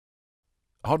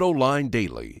AutoLine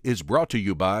Daily is brought to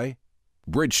you by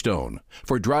Bridgestone.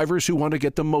 For drivers who want to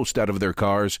get the most out of their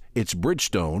cars, it's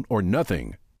Bridgestone or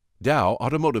nothing. Dow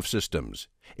Automotive Systems,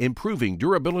 improving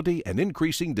durability and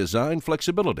increasing design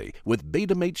flexibility with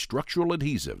Betamate structural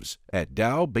adhesives at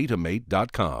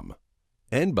dowbetamate.com.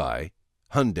 And by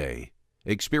Hyundai.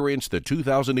 Experience the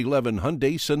 2011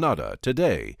 Hyundai Sonata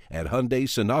today at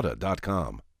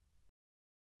HyundaiSonata.com.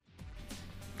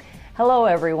 Hello,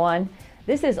 everyone.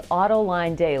 This is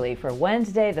AutoLine Daily for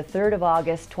Wednesday, the 3rd of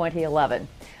August, 2011.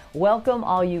 Welcome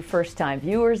all you first-time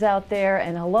viewers out there,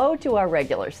 and hello to our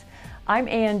regulars. I'm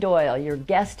Ann Doyle, your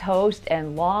guest host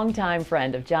and longtime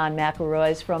friend of John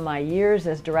McElroy's from my years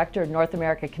as Director of North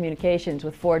America Communications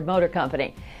with Ford Motor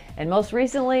Company. And most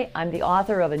recently, I'm the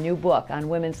author of a new book on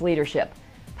women's leadership,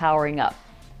 Powering Up.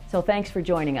 So thanks for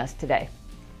joining us today.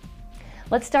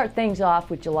 Let's start things off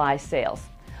with July sales.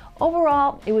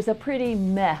 Overall, it was a pretty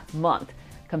meh month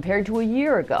compared to a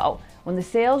year ago when the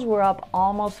sales were up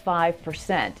almost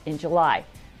 5% in July.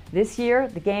 This year,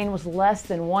 the gain was less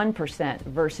than 1%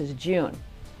 versus June.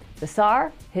 The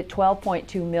SAAR hit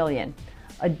 12.2 million,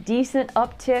 a decent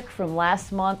uptick from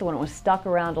last month when it was stuck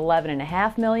around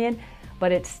 11.5 million,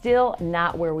 but it's still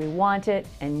not where we want it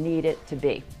and need it to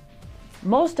be.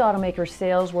 Most automaker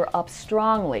sales were up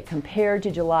strongly compared to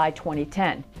July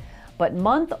 2010, but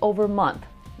month over month,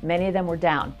 many of them were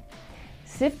down.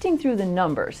 Sifting through the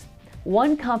numbers,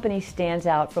 one company stands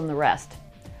out from the rest.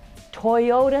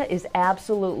 Toyota is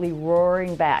absolutely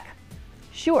roaring back.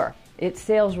 Sure, its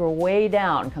sales were way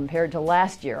down compared to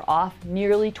last year, off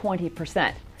nearly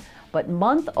 20%. But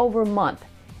month over month,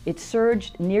 it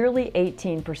surged nearly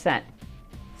 18%.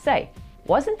 Say,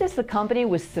 wasn't this the company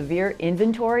with severe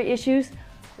inventory issues?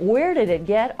 Where did it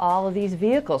get all of these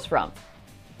vehicles from?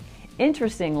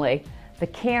 Interestingly, the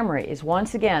Camry is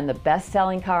once again the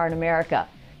best-selling car in America,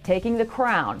 taking the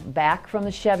crown back from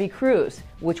the Chevy Cruze,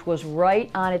 which was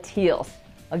right on its heels.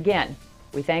 Again,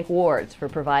 we thank Wards for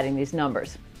providing these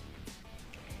numbers.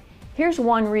 Here's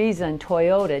one reason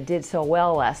Toyota did so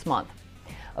well last month.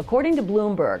 According to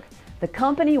Bloomberg, the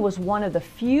company was one of the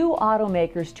few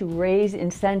automakers to raise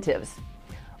incentives.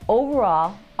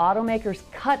 Overall, automakers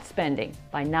cut spending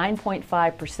by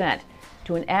 9.5%.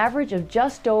 to an average of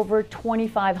just over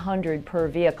 $2,500 per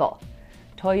vehicle.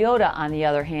 Toyota, on the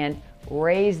other hand,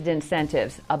 raised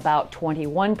incentives about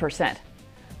 21%,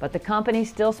 but the company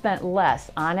still spent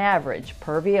less on average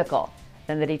per vehicle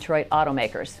than the Detroit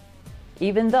automakers,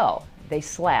 even though they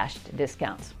slashed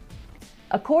discounts.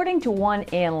 According to one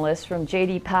analyst from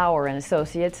J.D. Power and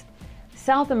Associates,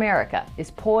 South America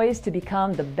is poised to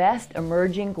become the best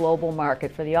emerging global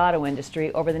market for the auto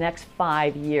industry over the next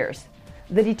 5 years.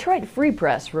 The Detroit Free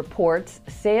Press reports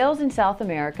sales in South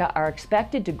America are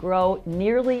expected to grow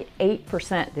nearly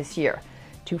 8% this year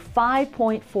to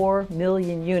 5.4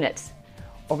 million units.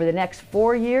 Over the next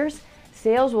 4 years,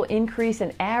 sales will increase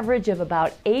an average of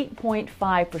about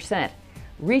 8.5%,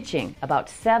 reaching about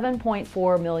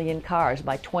 7.4 million cars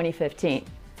by 2015.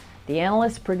 The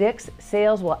analyst predicts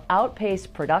sales will outpace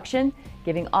production,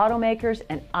 giving automakers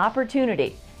an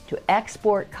opportunity to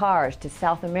export cars to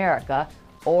South America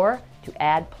or to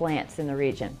add plants in the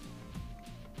region.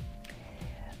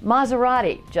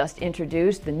 Maserati just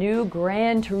introduced the new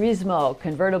Gran Turismo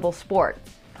convertible sport,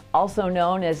 also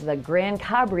known as the Gran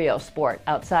Cabrio Sport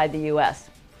outside the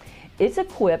U.S. It's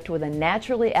equipped with a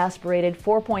naturally aspirated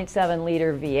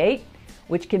 4.7-liter V8,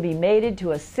 which can be mated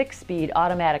to a 6-speed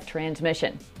automatic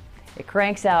transmission. It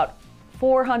cranks out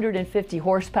 450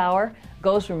 horsepower,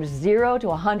 goes from 0 to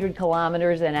 100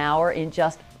 kilometers an hour in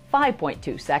just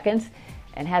 5.2 seconds,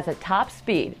 and has a top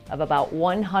speed of about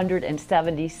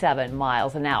 177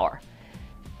 miles an hour.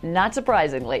 Not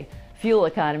surprisingly, fuel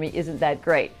economy isn't that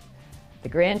great. The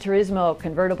Gran Turismo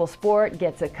convertible sport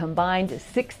gets a combined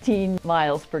 16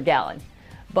 miles per gallon.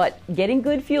 But getting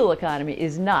good fuel economy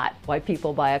is not why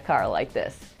people buy a car like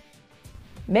this.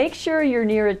 Make sure you're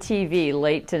near a TV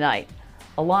late tonight.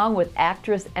 Along with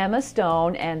actress Emma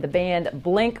Stone and the band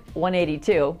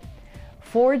Blink-182,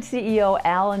 Ford CEO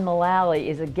Alan Mulally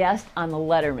is a guest on The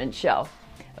Letterman Show.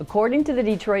 According to the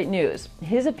Detroit News,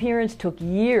 his appearance took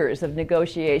years of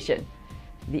negotiation.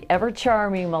 The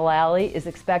ever-charming Mulally is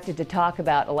expected to talk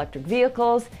about electric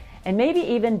vehicles and maybe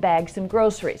even bag some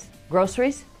groceries.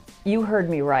 Groceries? You heard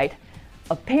me right.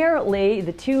 Apparently,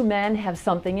 the two men have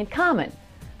something in common.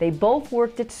 They both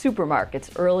worked at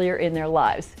supermarkets earlier in their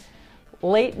lives.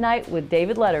 Late Night with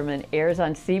David Letterman airs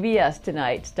on CBS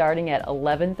tonight starting at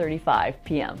 11:35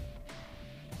 p.m.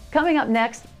 Coming up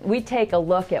next, we take a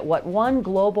look at what one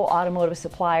global automotive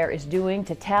supplier is doing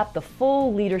to tap the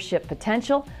full leadership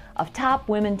potential of top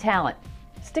women talent.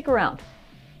 Stick around.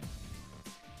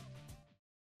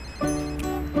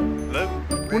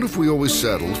 What if we always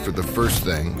settled for the first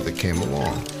thing that came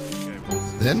along?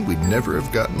 Then we'd never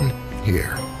have gotten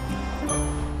here.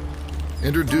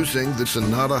 Introducing the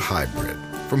Sonata Hybrid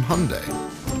from Hyundai.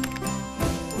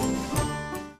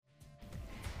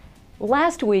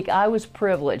 Last week, I was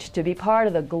privileged to be part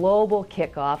of the global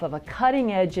kickoff of a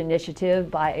cutting-edge initiative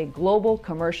by a global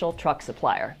commercial truck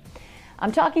supplier.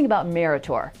 I'm talking about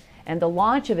Meritor and the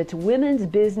launch of its Women's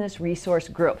Business Resource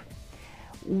Group.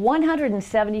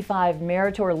 175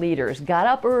 Meritor leaders got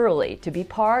up early to be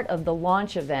part of the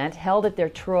launch event held at their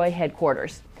Troy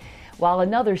headquarters, while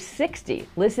another 60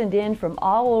 listened in from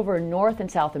all over North and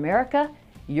South America,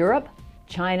 Europe,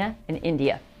 China, and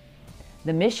India.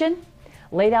 The mission?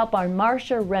 Laid out by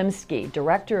Marcia Remsky,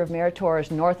 Director of Meritor's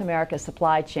North America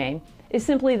supply chain, is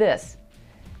simply this: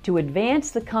 to advance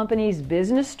the company's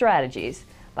business strategies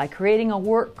by creating a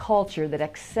work culture that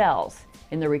excels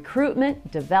in the recruitment,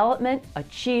 development,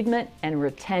 achievement, and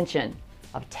retention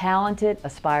of talented,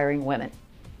 aspiring women.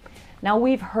 Now,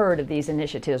 we've heard of these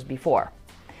initiatives before,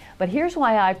 but here's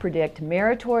why I predict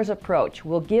Meritor's approach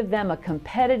will give them a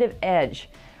competitive edge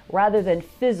rather than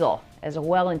fizzle as a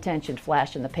well-intentioned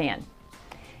flash in the pan.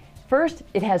 First,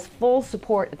 it has full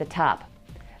support at the top.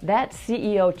 That's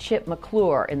CEO Chip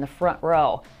McClure in the front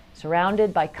row,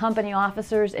 surrounded by company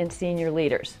officers and senior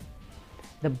leaders.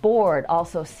 The board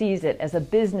also sees it as a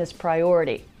business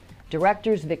priority.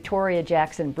 Directors Victoria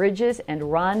Jackson Bridges and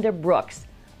Rhonda Brooks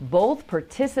both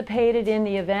participated in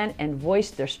the event and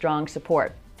voiced their strong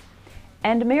support.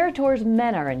 And Meritor's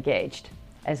men are engaged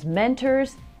as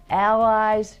mentors,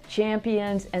 allies,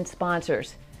 champions, and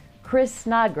sponsors. Chris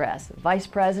Snodgrass, Vice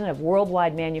President of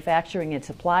Worldwide Manufacturing and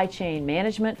Supply Chain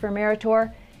Management for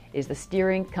Meritor, is the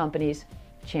steering company's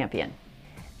champion.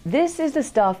 This is the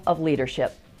stuff of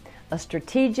leadership, a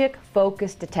strategic,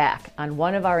 focused attack on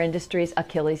one of our industry's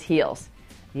Achilles heels,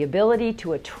 the ability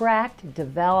to attract,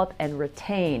 develop, and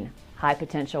retain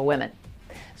high-potential women.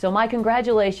 So my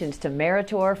congratulations to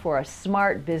Meritor for a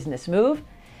smart business move,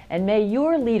 and may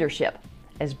your leadership,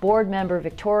 as board member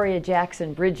Victoria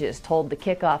Jackson Bridges told the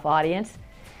kickoff audience,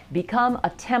 become a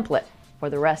template for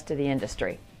the rest of the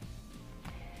industry.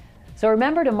 So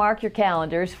remember to mark your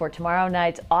calendars for tomorrow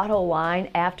night's Autoline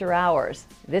After Hours.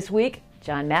 This week,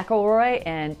 John McElroy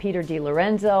and Peter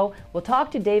DiLorenzo will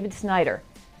talk to David Snyder,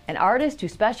 an artist who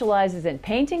specializes in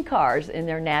painting cars in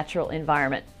their natural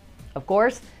environment. Of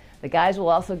course, the guys will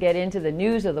also get into the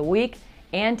news of the week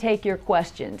and take your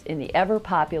questions in the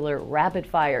ever-popular Rapid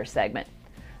Fire segment.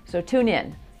 So tune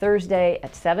in Thursday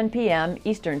at 7 p.m.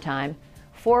 Eastern Time,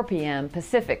 4 p.m.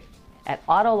 Pacific at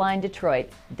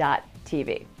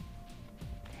AutolineDetroit.tv.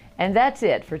 And that's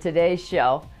it for today's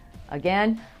show.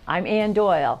 Again, I'm Ann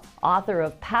Doyle, author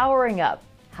of Powering Up: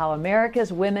 How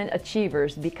America's Women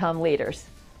Achievers Become Leaders.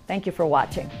 Thank you for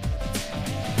watching.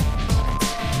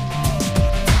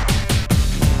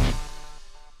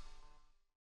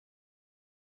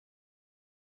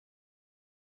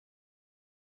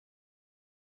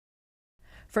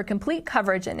 For complete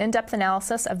coverage and in-depth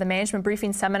analysis of the management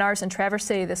briefing seminars in Traverse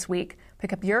City this week,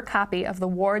 pick up your copy of the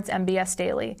Ward's MBS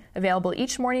Daily, available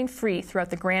each morning free throughout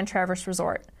the Grand Traverse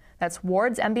Resort. That's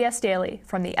Ward's MBS Daily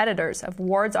from the editors of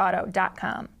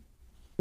wardsauto.com.